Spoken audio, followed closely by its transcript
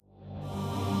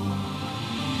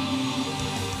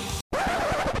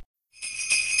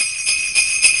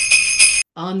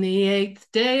On the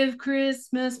 8th day of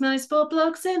Christmas, my sport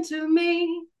bloke sent to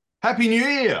me. Happy New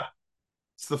Year!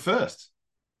 It's the first.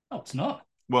 Oh, it's not.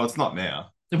 Well, it's not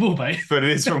now, It will be. but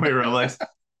it is when we release.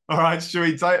 All right,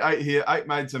 Stewie, day 8 here. 8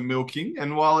 maids are milking.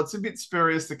 And while it's a bit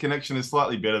spurious, the connection is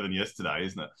slightly better than yesterday,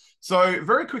 isn't it? So,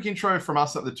 very quick intro from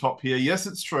us at the top here. Yes,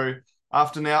 it's true.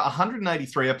 After now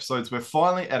 183 episodes, we're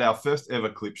finally at our first ever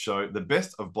clip show, The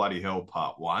Best of Bloody Hell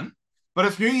Part 1. But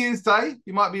it's New Year's Day.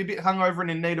 You might be a bit hungover and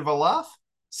in need of a laugh.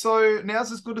 So,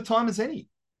 now's as good a time as any.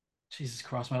 Jesus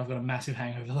Christ, man, I've got a massive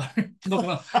hangover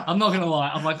though. I'm not gonna lie.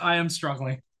 I am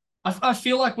struggling. I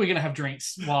feel like we're gonna have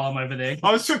drinks while I'm over there.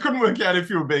 I still couldn't work out if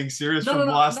you were being serious from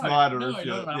last night or if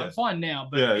you're. No. Yeah. I'm fine now,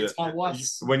 but Yeah, it's yeah. my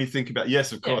wife's. When you think about,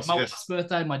 yes, of course, my yes. wife's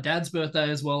birthday, my dad's birthday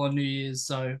as well on New Year's,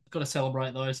 so got to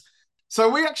celebrate those. So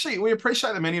we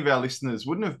appreciate that many of our listeners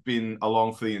wouldn't have been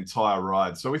along for the entire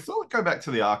ride. So we thought we'd go back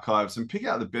to the archives and pick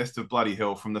out the best of Bloody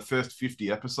Hell from the first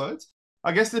 50 episodes.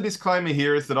 I guess the disclaimer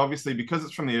here is that obviously because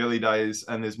it's from the early days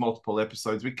and there's multiple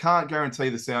episodes, we can't guarantee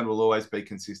the sound will always be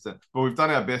consistent, but we've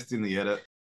done our best in the edit.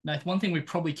 Nath, one thing we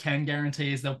probably can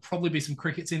guarantee is there'll probably be some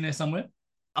crickets in there somewhere.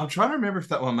 I'm trying to remember if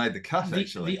that one made the cut,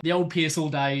 actually. The old Pearsall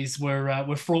days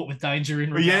were fraught with danger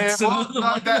in regards yeah, to well,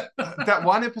 no, that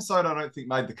one episode I don't think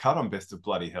made the cut on Best of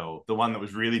Bloody Hell. The one that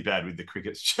was really bad with the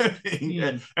crickets chirping.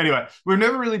 Yeah. Anyway, we've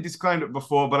never really disclaimed it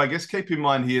before, but I guess keep in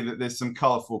mind here that there's some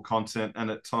colourful content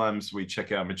and at times we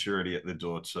check our maturity at the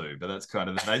door too. But that's kind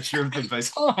of the nature of the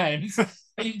beast. Times?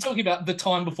 Are you talking about the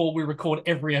time before we record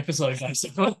every episode,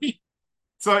 basically?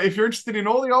 So if you're interested in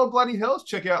all the old Bloody Hells,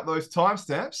 check out those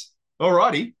timestamps.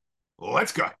 Alrighty,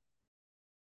 let's go.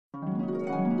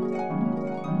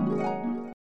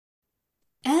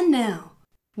 And now,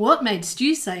 what made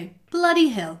Stu say bloody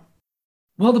hell?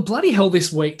 Well, the bloody hell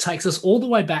this week takes us all the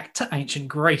way back to ancient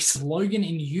Greece. Logan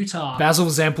in Utah. Basil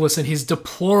Zampolis and his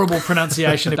deplorable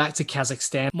pronunciation back to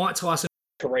Kazakhstan. Mike Tyson.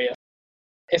 Korea.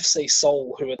 FC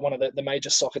Seoul, who are one of the major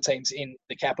soccer teams in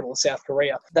the capital of South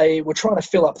Korea, they were trying to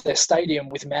fill up their stadium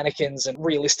with mannequins and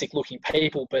realistic-looking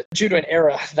people, but due to an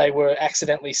error, they were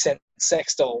accidentally sent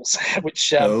sex dolls,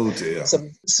 which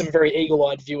some very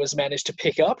eagle-eyed viewers managed to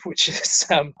pick up, which is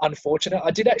unfortunate.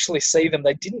 I did actually see them.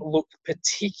 They didn't look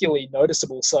particularly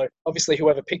noticeable, so obviously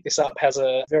whoever picked this up has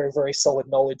a very, very solid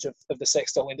knowledge of the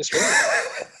sex doll industry.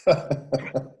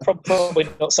 Probably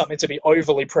not something to be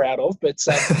overly proud of, but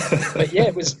yeah,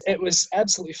 it was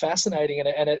absolutely fascinating,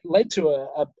 and it led to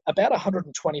about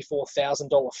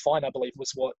 $124,000 fine, I believe,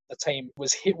 was what the team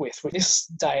was hit with this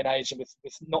day and age, and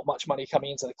with not much money coming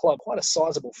into the club, quite a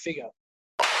sizable figure.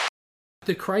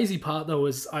 The crazy part, though,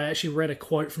 is I actually read a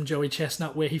quote from Joey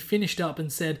Chestnut where he finished up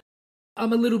and said,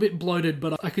 "I'm a little bit bloated,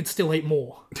 but I could still eat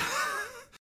more."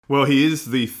 Well, he is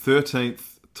the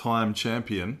 13th time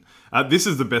champion. This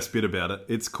is the best bit about it.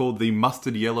 It's called the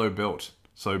mustard yellow belt.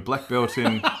 So black belt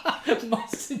in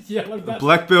mustard yellow belt.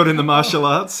 Black belt in the martial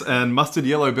arts and mustard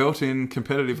yellow belt in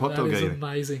competitive hot dog eating. That is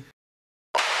amazing.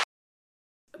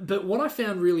 But what I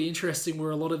found really interesting were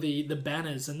a lot of the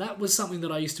banners, and that was something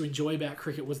that I used to enjoy about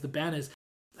cricket was the banners.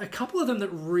 A couple of them that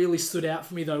really stood out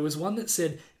for me, though, was one that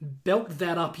said, "Belt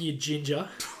that up, you ginger."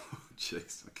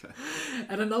 Jeez, okay.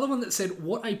 And another one that said,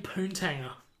 "What a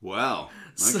poontanger." Wow.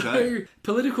 Okay. So,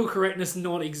 political correctness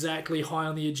not exactly high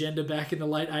on the agenda back in the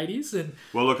late 80s. And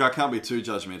well, look, I can't be too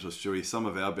judgmental, Stewie. Some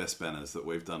of our best banners that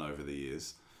we've done over the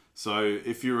years. So,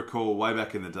 if you recall, way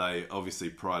back in the day, obviously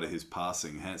prior to his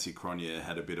passing, Hansi Cronje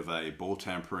had a bit of a ball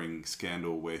tampering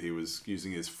scandal where he was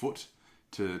using his foot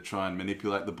to try and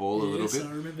manipulate the ball a little bit. I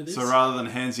remember this. So, rather than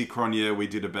Hansi Cronje, we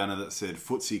did a banner that said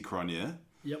Footsie Cronje.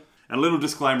 Yep. And a little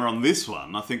disclaimer on this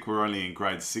one. I think we were only in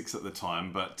grade 6 at the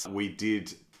time, but we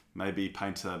did maybe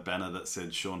paint a banner that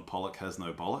said Sean Pollock has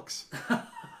no bollocks.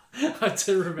 I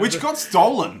do remember. Which got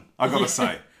stolen, I gotta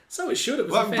say. So it should. It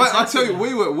was but I tell you,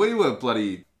 we were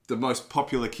bloody the most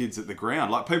popular kids at the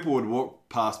ground. Like, people would walk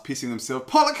past pissing themselves.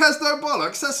 Pollock has no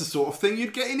bollocks. That's the sort of thing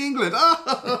you'd get in England.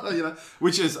 You know,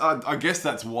 which is, I guess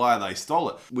that's why they stole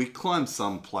it. We climbed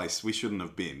some place we shouldn't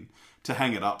have been to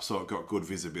hang it up so it got good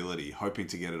visibility, hoping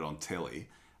to get it on telly.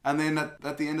 And then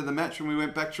at the end of the match, when we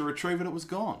went back to retrieve it, it was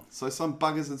gone. So some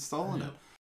buggers had stolen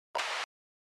it.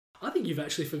 I think you've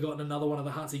actually forgotten another one of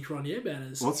the Hansi Cronje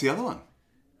banners. What's the other one?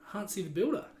 Hansi the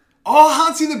Builder. Oh,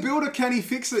 Hansi the Builder, can he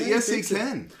fix it? Yes, he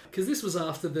can. Because this was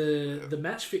after the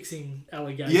match fixing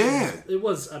allegations. Yeah. It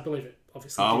was, I believe it,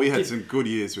 obviously. Oh, we had some good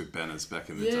years with banners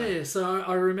back in the day. Yeah, so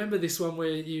I remember this one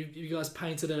where you guys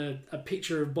painted a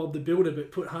picture of Bob the Builder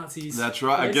but put Hansi's... That's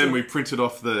right. Again, we printed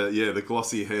off the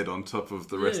glossy head on top of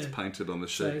the rest painted on the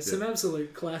sheet. So some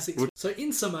absolute classics. So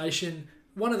in summation,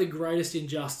 one of the greatest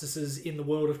injustices in the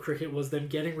world of cricket was them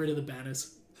getting rid of the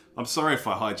banners. I'm sorry if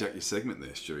I hijacked your segment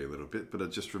there, Stewie, a little bit, but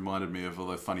it just reminded me of all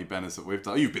the funny banners that we've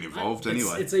done. You've been involved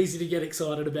anyway. It's easy to get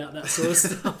excited about that sort of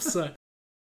stuff, so...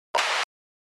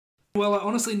 Well, I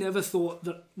honestly never thought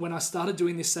that when I started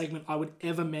doing this segment, I would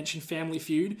ever mention Family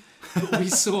Feud. But we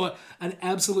saw an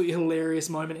absolutely hilarious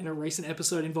moment in a recent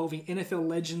episode involving NFL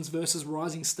legends versus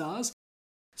rising stars.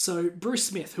 So Bruce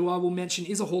Smith, who I will mention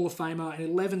is a Hall of Famer,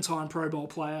 an 11-time Pro Bowl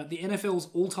player, the NFL's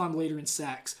all-time leader in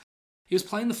sacks. He was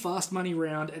playing the fast money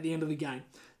round at the end of the game.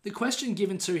 The question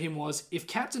given to him was, if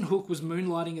Captain Hook was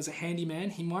moonlighting as a handyman,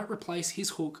 he might replace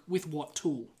his hook with what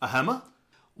tool? A hammer?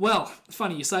 Well,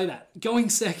 funny you say that. Going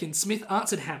second, Smith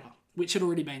answered hammer, which had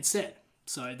already been said.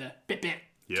 So the bit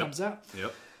comes out.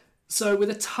 Yep. So with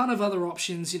a ton of other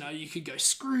options, you could go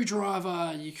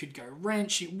screwdriver, you could go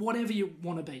wrench, whatever you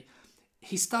want to be.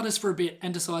 He stutters for a bit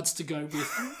and decides to go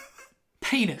with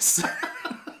penis.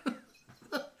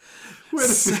 Where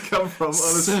does this come from,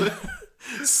 honestly?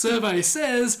 Survey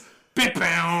says,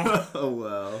 bit-bow. Oh,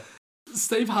 wow.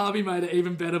 Steve Harvey made it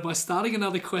even better by starting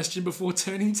another question before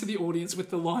turning to the audience with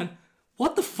the line,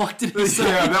 what the fuck did he say?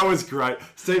 Yeah, that was great.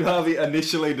 Steve Harvey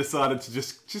initially decided to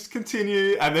just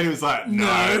continue, and then he was like, no,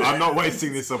 I'm not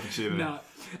wasting this opportunity. No.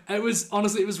 It was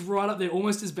right up there,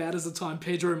 almost as bad as the time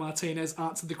Pedro Martinez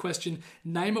answered the question,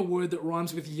 name a word that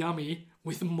rhymes with yummy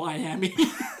with Miami.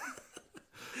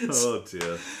 Oh,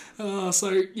 dear.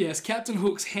 So, yes, Captain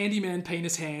Hook's handyman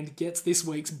penis hand gets this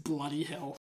week's bloody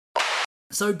hell.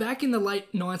 So back in the late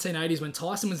 1980s when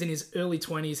Tyson was in his early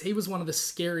 20s, he was one of the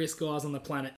scariest guys on the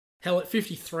planet. Hell, at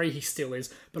 53 he still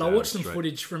is. But I watched some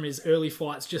footage from his early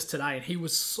fights just today and he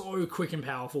was so quick and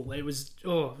powerful. It was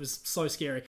so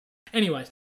scary. Anyways,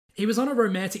 he was on a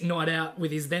romantic night out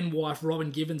with his then wife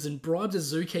Robin Givens and bribed a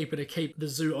zookeeper to keep the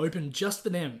zoo open just for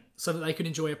them so that they could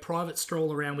enjoy a private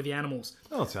stroll around with the animals.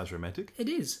 Oh, it sounds romantic. It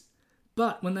is.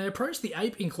 But when they approached the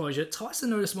ape enclosure,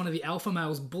 Tyson noticed one of the alpha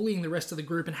males bullying the rest of the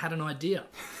group and had an idea.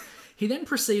 He then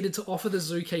proceeded to offer the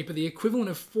zookeeper the equivalent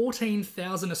of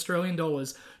 14,000 Australian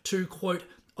dollars to, quote,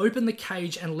 open the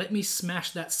cage and let me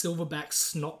smash that silverback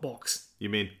snot box. You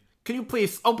mean, can you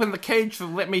please open the cage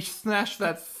and let me smash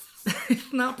that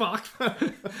snot box?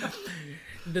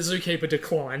 The zookeeper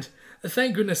declined.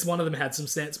 Thank goodness one of them had some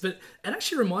sense, but it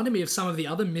actually reminded me of some of the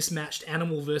other mismatched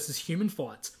animal versus human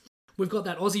fights. We've got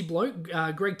that Aussie bloke,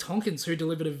 Greg Tonkins, who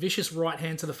delivered a vicious right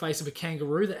hand to the face of a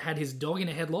kangaroo that had his dog in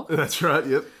a headlock. That's right,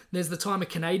 yep. There's the time a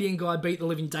Canadian guy beat the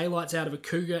living daylights out of a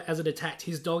cougar as it attacked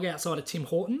his dog outside of Tim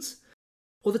Hortons.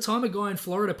 Or the time a guy in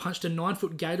Florida punched a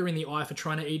 9-foot gator in the eye for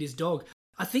trying to eat his dog.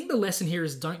 I think the lesson here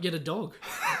is don't get a dog.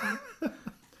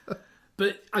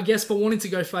 But I guess for wanting to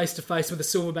go face-to-face with a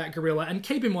silverback gorilla, and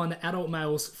keep in mind that adult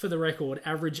males, for the record,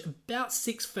 average about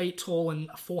 6 feet tall and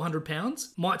 400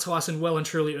 pounds, Mike Tyson well and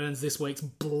truly earns this week's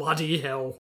bloody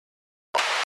hell.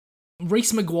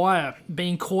 Reese Maguire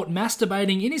being caught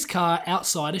masturbating in his car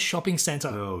outside a shopping centre.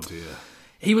 Oh dear.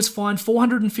 He was fined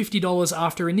 $450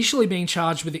 after initially being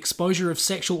charged with exposure of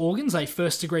sexual organs, a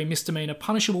first-degree misdemeanour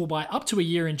punishable by up to a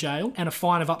year in jail, and a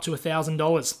fine of up to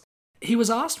 $1,000. He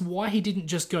was asked why he didn't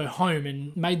just go home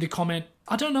and made the comment,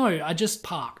 I don't know, I just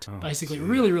parked, basically. Dear.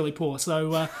 Really, really poor.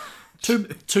 So,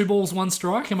 two balls, one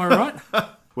strike, am I right?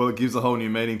 Well, it gives a whole new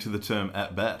meaning to the term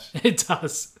at bat. It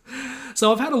does.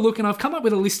 So I've had a look and I've come up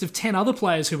with a list of 10 other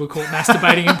players who were caught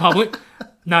masturbating in public.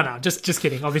 No, just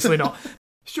kidding, obviously not.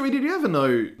 Stewie, did you ever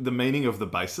know the meaning of the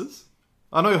bases?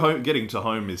 I know getting to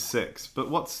home is sex,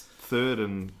 but what's third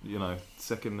and,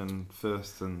 second and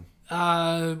first and...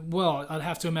 Well, I'd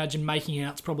have to imagine making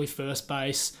out's probably first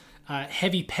base.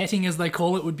 Heavy petting, as they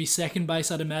call it, would be second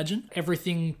base, I'd imagine.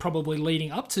 Everything probably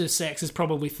leading up to sex is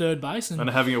probably third base. And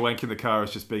having a wank in the car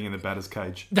is just being in the batter's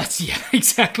cage. That's,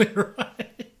 exactly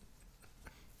right.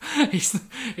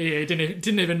 He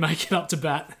didn't even make it up to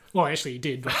bat. Well, actually he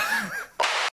did, but...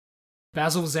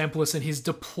 Basil Zemplis and his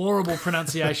deplorable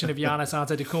pronunciation of Giannis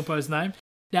Antetokounmpo's name.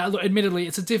 Now, look, admittedly,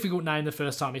 it's a difficult name the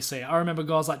first time you see it. I remember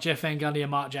guys like Jeff Van Gundy and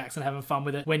Mark Jackson having fun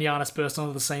with it when Giannis burst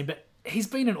onto the scene, but he's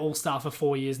been an all-star for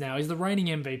 4 years now. He's the reigning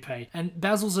MVP, and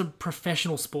Basil's a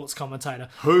professional sports commentator.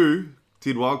 Who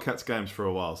did Wildcats games for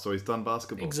a while, so he's done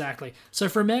basketball. Exactly. So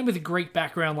for a man with a Greek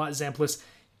background like Zemplis,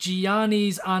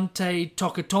 Giannis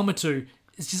Antetokounmpo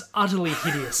is just utterly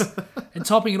hideous. And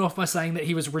topping it off by saying that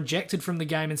he was rejected from the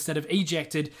game instead of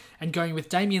ejected, and going with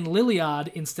Damian Lillard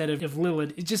instead of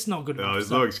Lillard, it's just not good enough. No,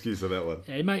 there's no excuse for that one.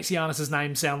 Yeah, it makes Giannis'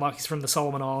 name sound like he's from the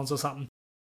Solomon Islands or something.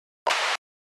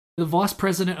 The vice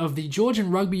president of the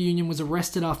Georgian Rugby Union was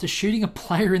arrested after shooting a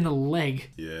player in the leg.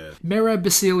 Yeah. Mero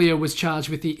Basilia was charged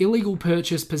with the illegal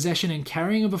purchase, possession and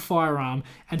carrying of a firearm,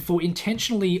 and for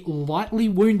intentionally lightly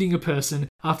wounding a person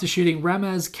after shooting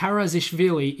Ramaz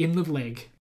Karazishvili in the leg.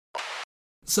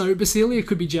 So Basilia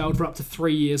could be jailed for up to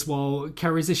 3 years, while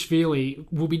Karizashvili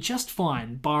will be just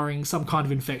fine, barring some kind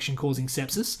of infection causing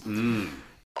sepsis.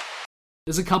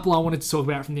 There's a couple I wanted to talk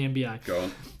about from the NBA. Go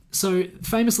on. So,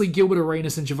 famously, Gilbert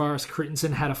Arenas and Javaris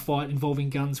Crittenson had a fight involving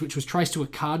guns, which was traced to a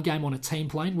card game on a team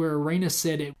plane, where Arenas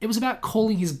said it was about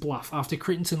calling his bluff after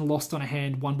Crittenson lost on a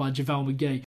hand won by JaVale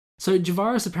McGee. So,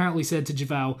 Javaris apparently said to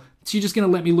JaVale, "So you're just going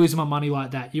to let me lose my money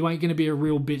like that? You ain't going to be a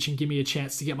real bitch and give me a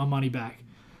chance to get my money back?"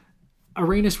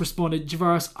 Arenas responded,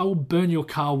 "Javaris, I will burn your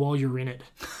car while you're in it.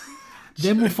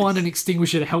 Then we'll find an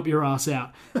extinguisher to help your ass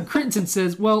out." And Crittenson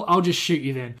says, "Well, I'll just shoot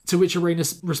you then." To which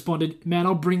Arenas responded, "Man,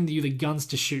 I'll bring you the guns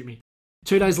to shoot me."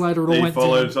 2 days later, it all went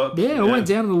down. It went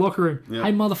down in the locker room. Yeah.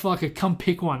 "Hey, motherfucker, come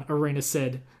pick one," Arenas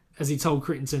said, as he told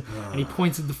Crittenson. And he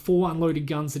pointed the 4 unloaded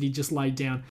guns that he just laid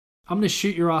down. "I'm going to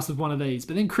shoot your ass with one of these."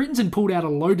 But then Crittenson pulled out a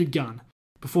loaded gun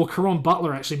before Caron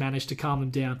Butler actually managed to calm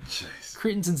them down. Jeez.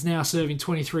 Crittenson's now serving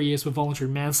 23 years for voluntary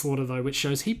manslaughter, though, which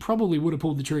shows he probably would have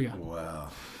pulled the trigger. Wow.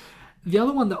 The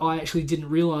other one that I actually didn't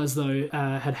realise, though,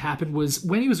 had happened was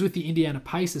when he was with the Indiana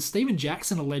Pacers, Steven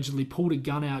Jackson allegedly pulled a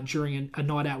gun out during a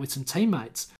night out with some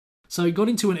teammates. So he got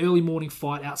into an early morning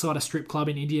fight outside a strip club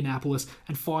in Indianapolis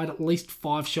and fired at least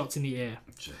 5 shots in the air.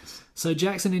 Jeez. So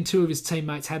Jackson and 2 of his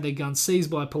teammates had their guns seized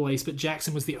by police, but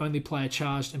Jackson was the only player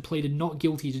charged and pleaded not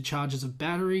guilty to charges of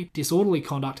battery, disorderly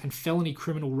conduct, and felony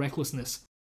criminal recklessness.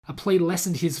 A plea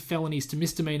lessened his felonies to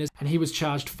misdemeanors, and he was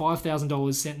charged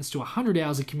 $5,000, sentenced to 100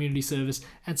 hours of community service,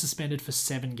 and suspended for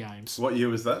 7 games. What year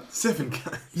was that? 7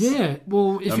 games. Yeah,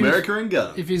 well, if America and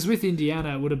gun. If he was with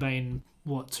Indiana, it would have been,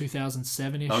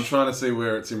 2007-ish? I'm trying to see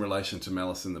where it's in relation to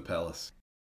Malice in the Palace.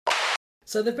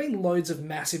 So there've been loads of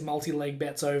massive multi-leg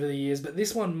bets over the years, but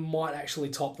this one might actually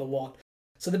top the lot.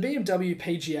 So the BMW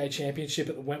PGA Championship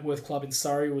at the Wentworth Club in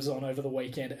Surrey was on over the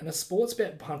weekend, and a sports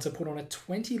bet punter put on a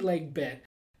 20-leg bet,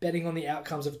 betting on the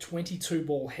outcomes of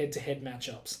 22-ball head-to-head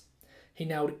matchups. He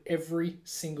nailed every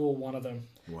single one of them.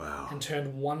 Wow. And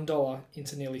turned $1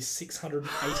 into nearly $680,000.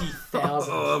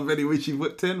 Oh, I bet he wished he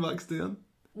put $10 down.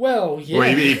 Well, yeah. Or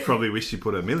he probably wished he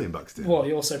put $1 million down. Well,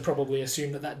 he also probably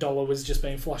assumed that dollar was just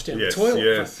being flushed down the toilet.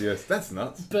 Yes. That's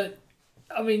nuts. But,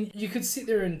 I mean, you could sit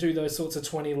there and do those sorts of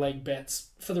 20-leg bets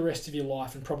for the rest of your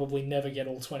life and probably never get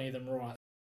all 20 of them right.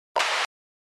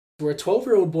 Where a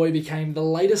 12-year-old boy became the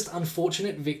latest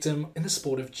unfortunate victim in the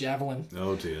sport of javelin.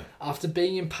 Oh, dear. After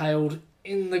being impaled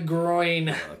in the groin.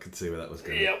 Oh, I could see where that was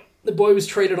going. Yep. The boy was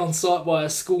treated on site by a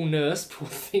school nurse, poor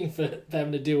thing for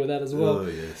having to deal with that as well. Oh,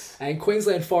 yes. And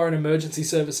Queensland Fire and Emergency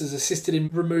Services assisted in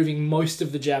removing most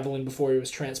of the javelin before he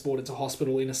was transported to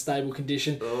hospital in a stable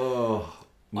condition. Oh,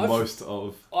 they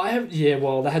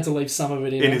had to leave some of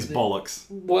it in. In his bollocks.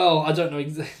 Well, I don't know.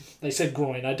 They said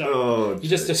groin. I don't. Oh, you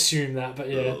just assume that, but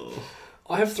yeah. Oh.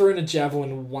 I have thrown a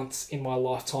javelin once in my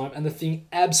lifetime, and the thing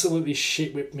absolutely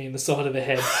shit whipped me in the side of the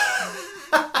head.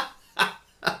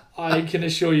 I can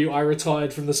assure you I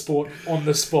retired from the sport on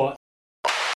the spot.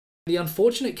 The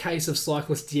unfortunate case of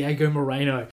cyclist Diego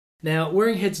Moreno. Now,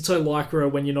 wearing head-to-toe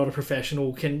lycra when you're not a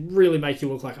professional can really make you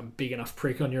look like a big enough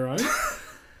prick on your own.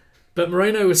 But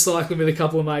Moreno was cycling with a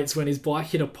couple of mates when his bike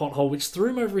hit a pothole which threw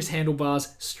him over his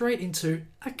handlebars straight into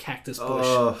a cactus bush.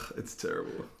 Oh, it's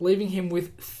terrible. Leaving him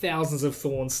with thousands of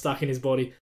thorns stuck in his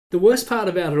body. The worst part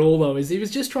about it all, though, is he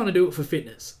was just trying to do it for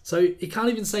fitness. So he can't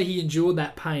even say he endured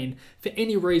that pain for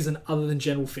any reason other than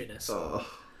general fitness. Oh.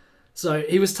 So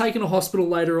he was taken to hospital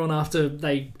later on after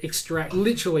they extract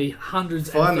literally hundreds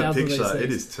and thousands of these things.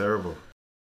 It is terrible.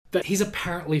 But he's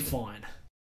apparently fine.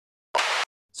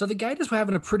 So the Gators were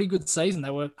having a pretty good season. They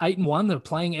were 8-1. They were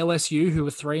playing LSU, who were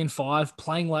 3-5,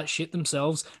 playing like shit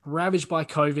themselves, ravaged by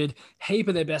COVID. Heap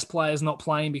of their best players not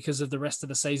playing because of the rest of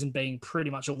the season being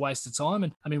pretty much a waste of time.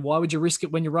 And I mean, why would you risk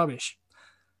it when you're rubbish?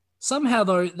 Somehow,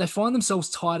 though, they find themselves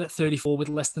tied at 34 with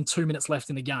less than 2 minutes left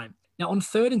in the game. Now, on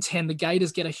 3rd and 10, the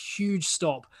Gators get a huge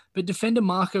stop, but defender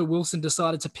Marco Wilson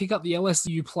decided to pick up the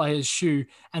LSU player's shoe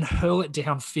and hurl it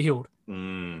downfield.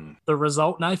 The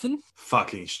result, Nathan?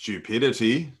 Fucking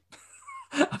stupidity.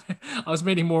 I was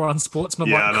meaning more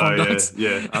unsportsmanlike conduct.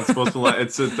 Yeah. Unsportsmanlike.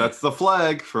 That's the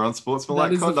flag for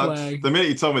unsportsmanlike conduct. The minute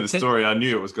you told me the story, I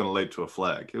knew it was going to lead to a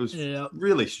flag. It was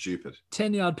really stupid.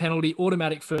 10-yard penalty,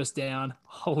 automatic first down.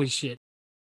 Holy shit.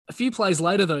 A few plays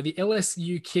later, though, the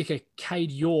LSU kicker,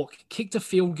 Cade York, kicked a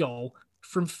field goal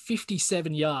from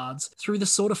 57 yards through the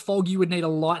sort of fog you would need a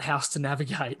lighthouse to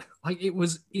navigate. Like, it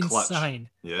was insane.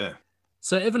 Clutch. Yeah.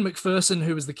 So Evan McPherson,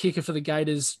 who was the kicker for the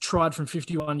Gators, tried from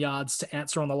 51 yards to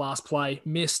answer on the last play,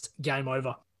 missed, game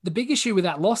over. The big issue with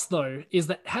that loss, though, is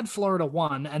that had Florida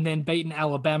won and then beaten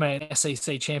Alabama in an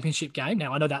SEC championship game,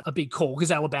 now I know that's a big call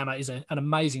because Alabama is an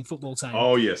amazing football team.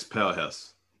 Oh, yes,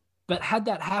 powerhouse. But had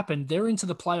that happened, they're into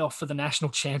the playoff for the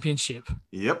national championship.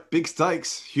 Yep, big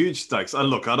stakes, huge stakes. And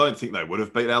look, I don't think they would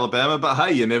have beat Alabama, but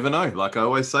hey, you never know. Like I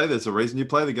always say, there's a reason you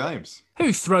play the games.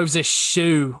 Who throws a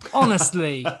shoe?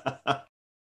 Honestly.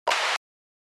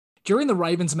 During the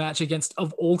Ravens match against,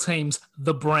 of all teams,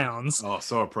 the Browns. Oh,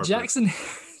 so appropriate.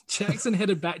 Jackson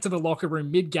headed back to the locker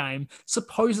room mid-game,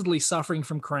 supposedly suffering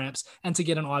from cramps, and to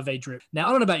get an IV drip. Now, I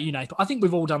don't know about you, Nate, but I think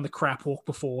we've all done the crap walk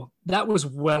before. That was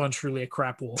well and truly a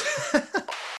crap walk.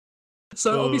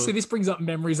 So obviously this brings up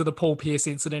memories of the Paul Pierce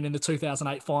incident in the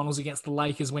 2008 finals against the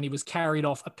Lakers when he was carried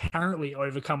off, apparently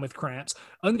overcome with cramps,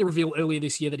 only to reveal earlier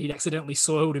this year that he'd accidentally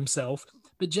soiled himself.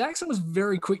 But Jackson was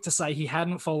very quick to say he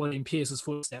hadn't followed in Pierce's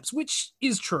footsteps, which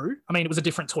is true. I mean, it was a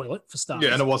different toilet for starters.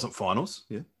 Yeah, and it wasn't finals.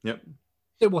 Yeah, yep.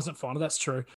 It wasn't final, that's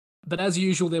true. But as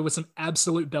usual, there were some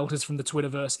absolute belters from the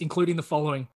Twitterverse, including the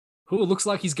following. Ooh, it looks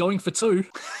like he's going for 2.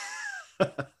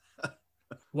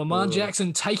 Lamar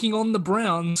Jackson taking on the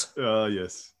Browns.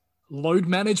 Yes. Load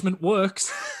management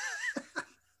works.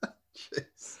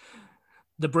 Jeez.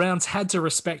 The Browns had to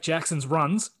respect Jackson's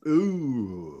runs.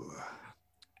 Ooh.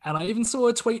 And I even saw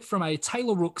a tweet from a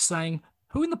Taylor Rook saying,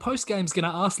 who in the postgame is going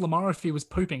to ask Lamar if he was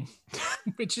pooping?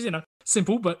 Which is,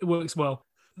 simple, but it works well.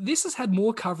 This has had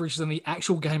more coverage than the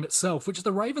actual game itself, which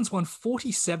the Ravens won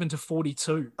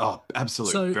 47-42. Oh,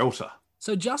 absolute belter.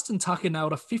 So Justin Tucker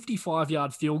nailed a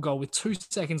 55-yard field goal with 2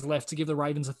 seconds left to give the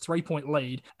Ravens a 3-point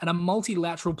lead, and a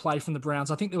multilateral play from the Browns.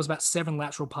 I think there was about 7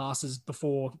 lateral passes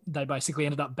before they basically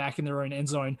ended up back in their own end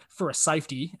zone for a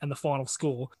safety and the final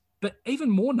score. But even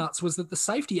more nuts was that the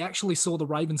safety actually saw the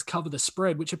Ravens cover the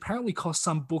spread, which apparently cost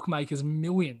some bookmakers $1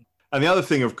 million. And the other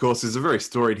thing, of course, is a very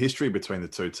storied history between the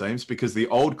two teams because the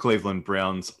old Cleveland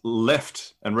Browns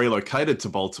left and relocated to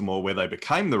Baltimore where they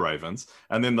became the Ravens.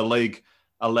 And then the league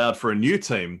allowed for a new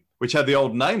team, which had the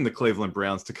old name, the Cleveland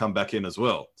Browns, to come back in as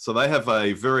well. So they have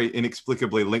a very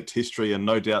inexplicably linked history, and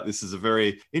no doubt this is a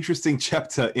very interesting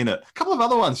chapter in it. A couple of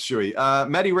other ones, Shuey.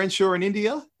 Matty Renshaw in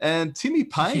India, and Timmy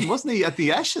Payne, wasn't he, at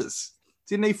the Ashes?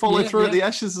 Didn't he follow through at the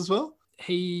Ashes as well?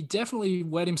 He definitely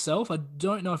wet himself. I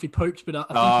don't know if he pooped, but I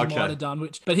think he might have done.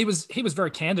 But he was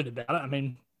very candid about it. I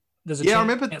mean, there's a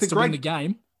chance to win the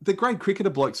game. The great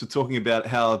cricketer blokes were talking about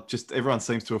how just everyone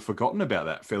seems to have forgotten about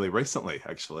that fairly recently,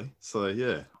 actually. So,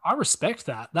 yeah. I respect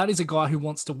that. That is a guy who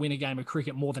wants to win a game of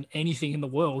cricket more than anything in the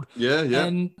world. Yeah, yeah.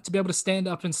 And to be able to stand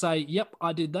up and say, yep,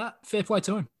 I did that, fair play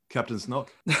to him. Captain's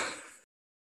knock.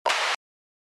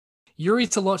 Yuri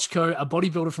Tolochko, a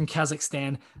bodybuilder from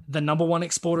Kazakhstan, the #1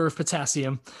 exporter of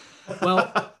potassium.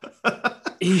 Well,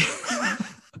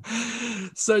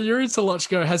 so Yuri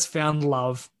Tolochko has found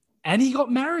love, and he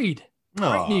got married.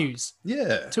 Great news.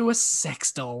 Yeah. To a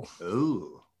sex doll.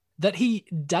 Ooh. That he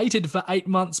dated for 8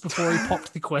 months before he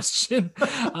popped the question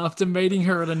after meeting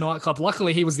her at a nightclub.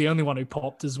 Luckily, he was the only one who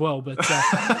popped as well, but...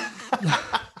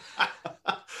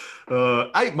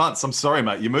 8 months. I'm sorry,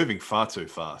 mate. You're moving far too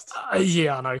fast.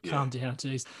 Yeah, I know. Calm down,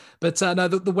 jeez. But no,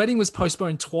 the wedding was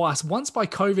postponed twice, once by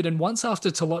COVID and once after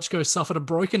Tolochko suffered a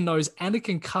broken nose and a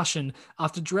concussion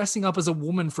after dressing up as a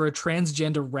woman for a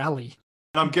transgender rally.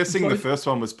 I'm guessing the first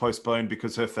one was postponed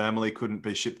because her family couldn't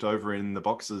be shipped over in the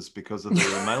boxes because of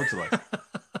the mail delay.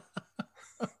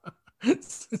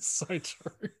 It's so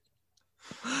true.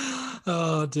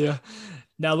 Oh, dear.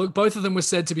 Now, look, both of them were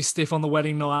said to be stiff on the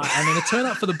wedding night, and in a turn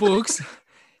up for the books,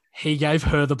 he gave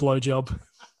her the blowjob.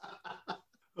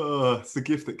 Oh, it's the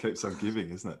gift that keeps on giving,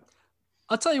 isn't it?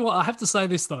 I'll tell you what, I have to say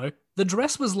this, though. The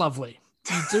dress was lovely.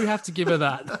 You do have to give her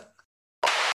that.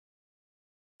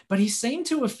 But he seemed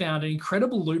to have found an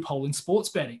incredible loophole in sports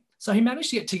betting. So he managed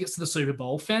to get tickets to the Super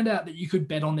Bowl, found out that you could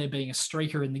bet on there being a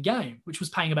streaker in the game, which was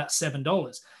paying about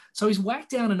 $7. So he's whacked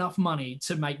down enough money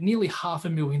to make nearly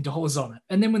 $500,000 on it.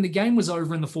 And then when the game was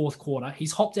over in the fourth quarter,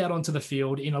 he's hopped out onto the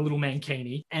field in a little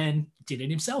mankini and did it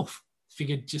himself.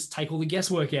 Figured just take all the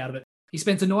guesswork out of it. He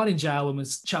spent a night in jail and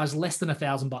was charged less than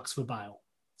 $1,000 for bail.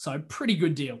 So pretty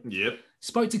good deal. Yep.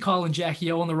 Spoke to Kyle and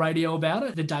Jackie O on the radio about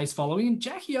it the days following, and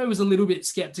Jackie O was a little bit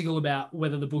skeptical about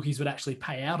whether the bookies would actually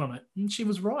pay out on it, and she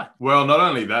was right. Well, not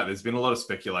only that, there's been a lot of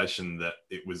speculation that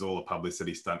it was all a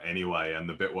publicity stunt anyway, and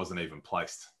the bet wasn't even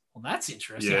placed. Well, that's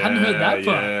interesting. I hadn't heard that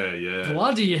part. Yeah.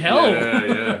 Bloody hell.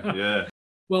 Yeah.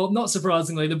 Well, not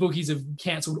surprisingly, the bookies have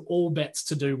cancelled all bets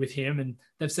to do with him, and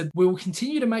they've said, we will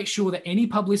continue to make sure that any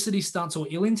publicity stunts or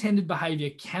ill-intended behaviour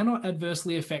cannot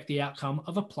adversely affect the outcome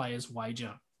of a player's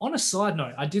wager. On a side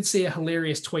note, I did see a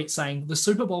hilarious tweet saying the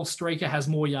Super Bowl streaker has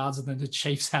more yards than the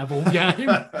Chiefs have all game.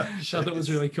 I thought that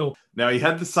was really cool. Now, he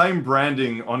had the same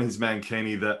branding on his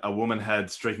mankini that a woman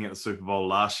had streaking at the Super Bowl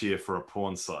last year for a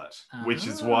porn site, which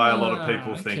is why a lot of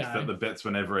people think that the bets were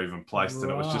never even placed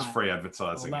and it was just free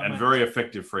advertising and very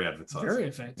effective free advertising. Very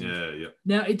effective. Yeah.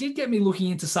 Now, it did get me looking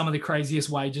into some of the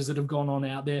craziest wagers that have gone on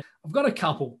out there. I've got a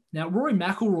couple. Now, Rory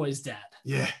McIlroy's dad.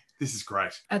 Yeah, this is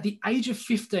great. At the age of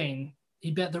 15, he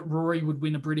bet that Rory would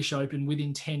win a British Open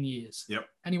within 10 years. Yep.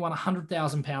 And he won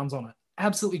 £100,000 on it.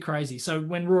 Absolutely crazy. So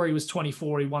when Rory was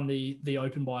 24, he won the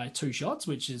Open by 2 shots,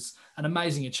 which is an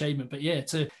amazing achievement. But yeah,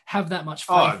 to have that much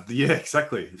faith. Oh, yeah,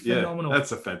 exactly. Phenomenal. Yeah,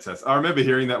 that's a fantastic. I remember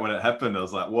hearing that when it happened. I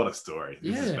was like, what a story.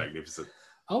 This is magnificent.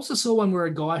 I also saw one where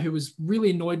a guy who was really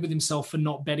annoyed with himself for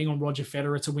not betting on Roger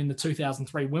Federer to win the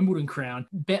 2003 Wimbledon crown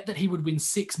bet that he would win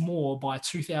 6 more by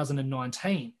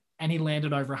 2019. And he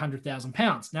landed over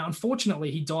 £100,000. Now, unfortunately,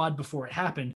 he died before it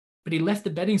happened, but he left the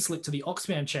betting slip to the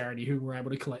Oxfam charity who were able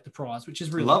to collect the prize, which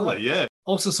is really lovely, great. yeah.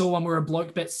 Also saw one where a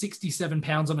bloke bet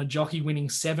 £67 on a jockey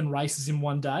winning 7 races in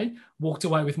one day, walked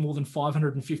away with more than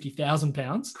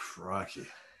 £550,000. Crikey.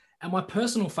 And my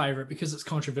personal favourite, because it's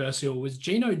controversial, was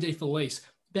Gino De Felice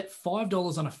bet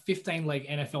 $5 on a 15-leg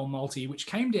NFL multi, which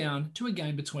came down to a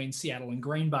game between Seattle and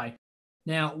Green Bay.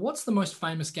 Now, what's the most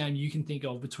famous game you can think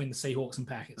of between the Seahawks and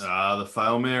Packers? The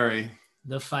Fail Mary.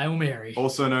 The Fail Mary.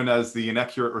 Also known as the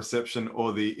inaccurate reception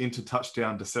or the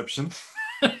inter-touchdown deception.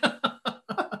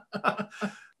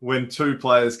 When 2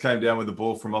 players came down with the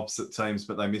ball from opposite teams,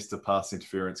 but they missed a pass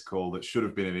interference call that should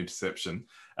have been an interception.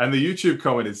 And the YouTube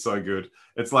comment is so good.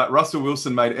 It's like Russell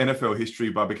Wilson made NFL history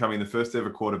by becoming the first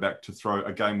ever quarterback to throw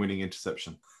a game-winning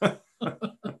interception.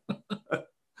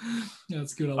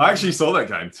 That's good. I actually saw that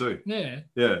game too.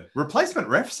 Yeah. Replacement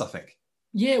refs, I think.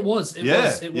 Yeah, it was. It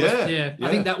was. Yeah. I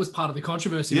think that was part of the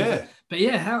controversy. Yeah. But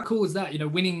yeah, how cool is that?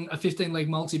 Winning a 15-leg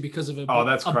multi because of a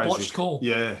botched call.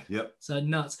 Yeah, yep. So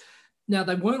nuts. Now,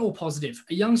 they weren't all positive.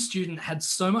 A young student had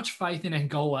so much faith in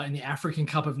Angola in the African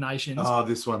Cup of Nations. Oh,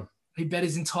 this one. He bet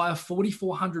his entire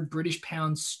 4,400 British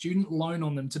pounds student loan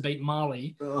on them to beat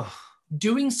Mali. Ugh.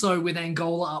 Doing so with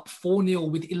Angola up 4-0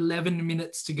 with 11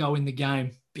 minutes to go in the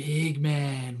game. Big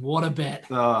man. What a bet.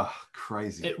 Oh,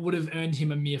 crazy. It would have earned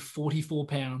him a mere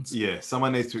 £44. Yeah,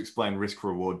 someone needs to explain risk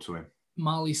reward to him.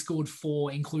 Mali scored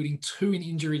 4, including 2 in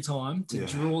injury time to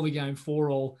draw the game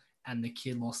 4-all, and the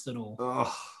kid lost it all.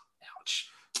 Oh. Ouch.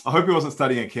 I hope he wasn't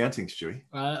studying accounting, Stewie.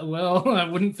 Well, I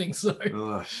wouldn't think so.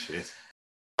 Oh, shit.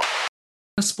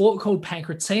 A sport called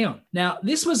pankration. Now,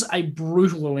 this was a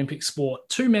brutal Olympic sport.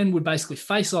 2 men would basically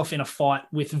face off in a fight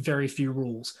with very few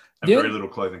rules. And very little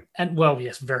clothing. And, well,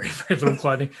 yes, very, very little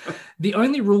clothing. The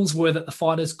only rules were that the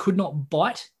fighters could not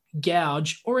bite,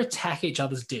 gouge, or attack each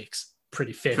other's dicks.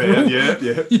 Pretty fair.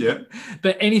 Yeah.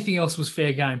 But anything else was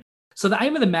fair game. So the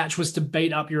aim of the match was to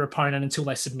beat up your opponent until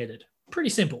they submitted. Pretty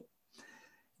simple.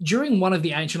 During one of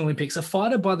the ancient Olympics, a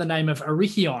fighter by the name of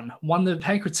Arichion won the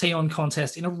pankration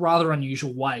contest in a rather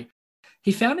unusual way.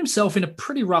 He found himself in a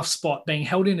pretty rough spot, being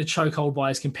held in a chokehold by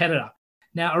his competitor.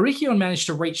 Now, Arichion managed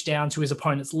to reach down to his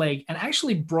opponent's leg and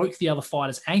actually broke the other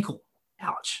fighter's ankle.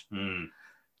 Ouch.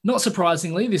 Not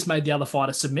surprisingly, this made the other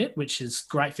fighter submit, which is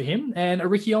great for him, and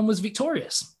Arichion was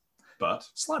victorious. But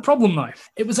slight problem, though.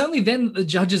 It was only then that the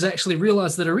judges actually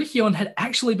realised that Arichion had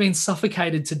actually been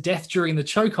suffocated to death during the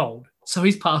chokehold, so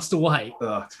he's passed away.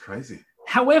 Oh, it's crazy.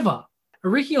 However,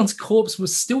 Arichion's corpse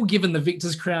was still given the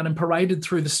victor's crown and paraded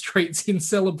through the streets in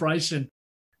celebration,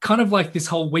 kind of like this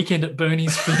whole Weekend at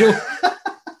Bernie's feel.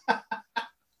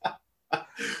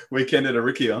 Weekend at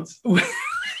Arikion's.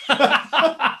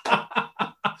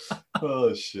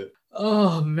 Oh, shit.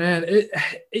 Oh, man.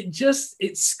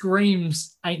 It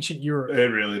screams ancient Europe. It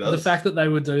really does. The fact that they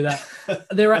would do that.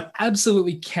 There are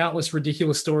absolutely countless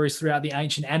ridiculous stories throughout the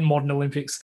ancient and modern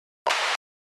Olympics.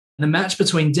 The match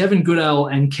between Devin Goodale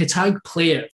and Ketag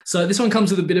Pliev. So this one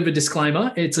comes with a bit of a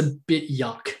disclaimer. It's a bit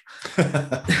yuck.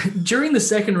 During the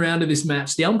second round of this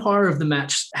match, the umpire of the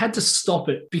match had to stop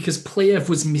it because Pliev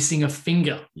was missing a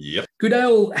finger. Yep.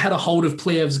 Goodale had a hold of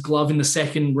Pliev's glove in the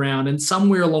second round, and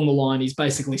somewhere along the line, he's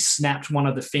basically snapped one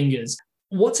of the fingers.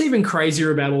 What's even crazier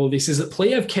about all of this is that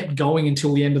Pliev kept going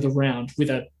until the end of the round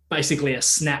with basically a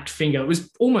snapped finger. It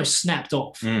was almost snapped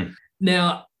off.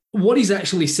 Now, what he's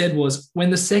actually said was, when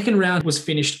the second round was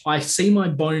finished, I see my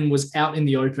bone was out in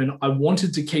the open. I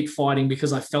wanted to keep fighting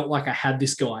because I felt like I had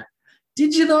this guy.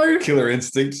 Did you, though? Killer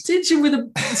instinct. Did you with a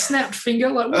snapped finger?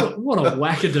 Like, what a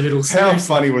wackadoodle. How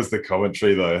funny was the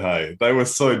commentary, though, hey? They were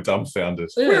so dumbfounded.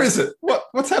 Yeah. Where is it?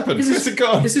 What's happened? Where's it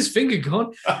gone? Is his finger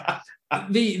gone?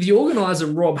 The organizer,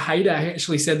 Rob Haydack,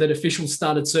 actually said that officials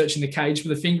started searching the cage for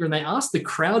the finger and they asked the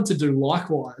crowd to do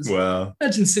likewise. Wow.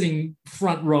 Imagine sitting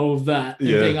front row of that and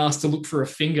being asked to look for a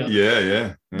finger.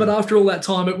 Yeah. But after all that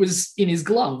time, it was in his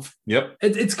glove. Yep.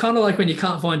 It's kind of like when you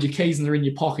can't find your keys and they're in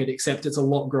your pocket, except it's a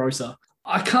lot grosser.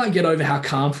 I can't get over how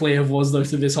calm Fliev was, though,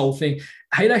 through this whole thing.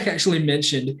 Haydack actually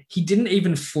mentioned he didn't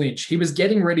even flinch. He was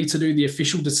getting ready to do the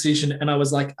official decision, and I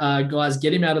was like, guys,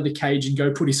 get him out of the cage and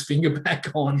go put his finger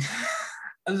back on.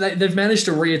 They've managed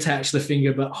to reattach the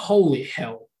finger, but holy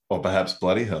hell. Or perhaps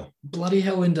bloody hell. Bloody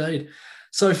hell indeed.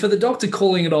 So for the doctor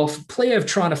calling it off, Pliev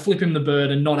trying to flip him the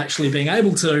bird and not actually being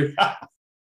able to.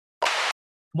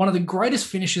 One of the greatest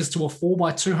finishes to a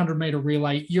 4x200 metre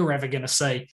relay you're ever going to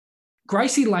see.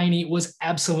 Gracie Laney was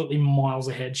absolutely miles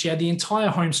ahead. She had the entire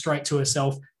home straight to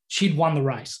herself. She'd won the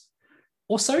race.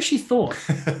 Or so she thought.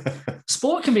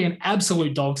 Sport can be an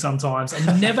absolute dog sometimes,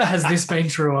 and never has this been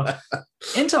truer.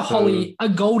 Enter Holly, a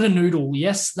golden noodle.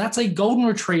 Yes, that's a golden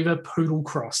retriever poodle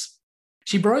cross.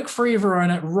 She broke free of her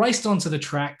owner, raced onto the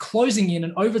track, closing in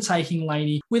and overtaking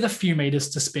Laney with a few metres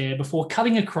to spare before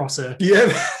cutting across her. Yeah,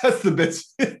 that's the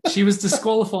best. She was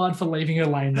disqualified for leaving her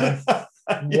lane, though.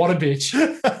 What a bitch.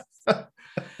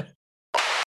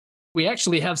 We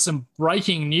actually have some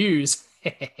breaking news.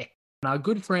 Our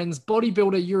good friends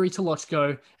bodybuilder Yuri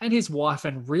Tolochko and his wife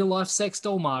and real-life sex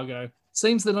doll Margot.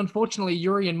 Seems that unfortunately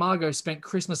Yuri and Margot spent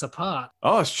Christmas apart.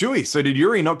 Oh, Stewie, so did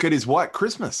Yuri not get his white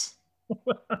Christmas?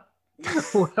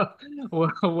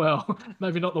 well,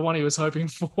 maybe not the one he was hoping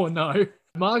for, no.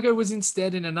 Margot was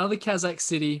instead in another Kazakh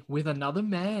city with another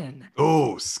man.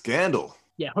 Oh, scandal.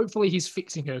 Yeah, hopefully he's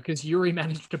fixing her because Yuri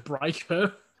managed to break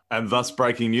her. And thus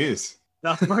breaking news.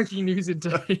 That's breaking news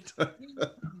indeed.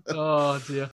 Oh,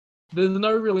 dear. There's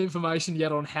no real information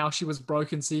yet on how she was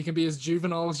broken, so you can be as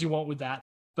juvenile as you want with that.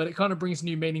 But it kind of brings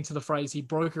new meaning to the phrase, he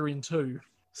broke her in two.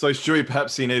 So, Stewie,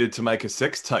 perhaps he needed to make a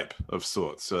sex tape of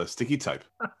sorts, a sticky tape.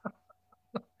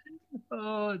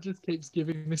 Oh, it just keeps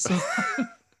giving me some.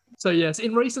 So, yes,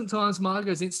 in recent times,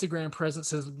 Margot's Instagram presence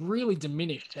has really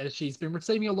diminished as she's been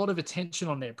receiving a lot of attention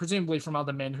on there, presumably from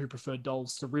other men who prefer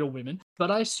dolls to real women. But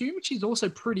I assume she's also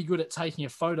pretty good at taking a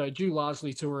photo, due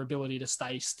largely to her ability to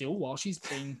stay still while she's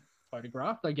being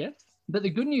photographed, I guess. But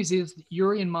the good news is that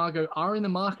Yuri and Margot are in the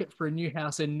market for a new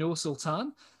house in Nur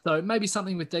Sultan, so maybe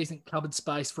something with decent cupboard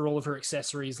space for all of her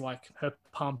accessories like her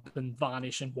pump and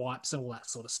varnish and wipes and all that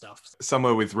sort of stuff.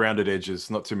 Somewhere with rounded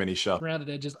edges, not too many sharp. Rounded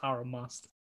edges are a must.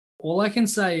 All I can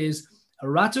say is,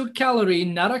 Ratu kalori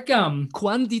narakam,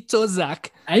 kwandito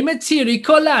zak, aimatiri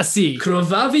kolasi,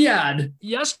 krovaviad,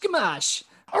 yashkamash.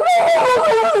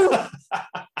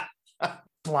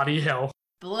 Bloody hell.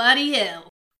 Bloody hell.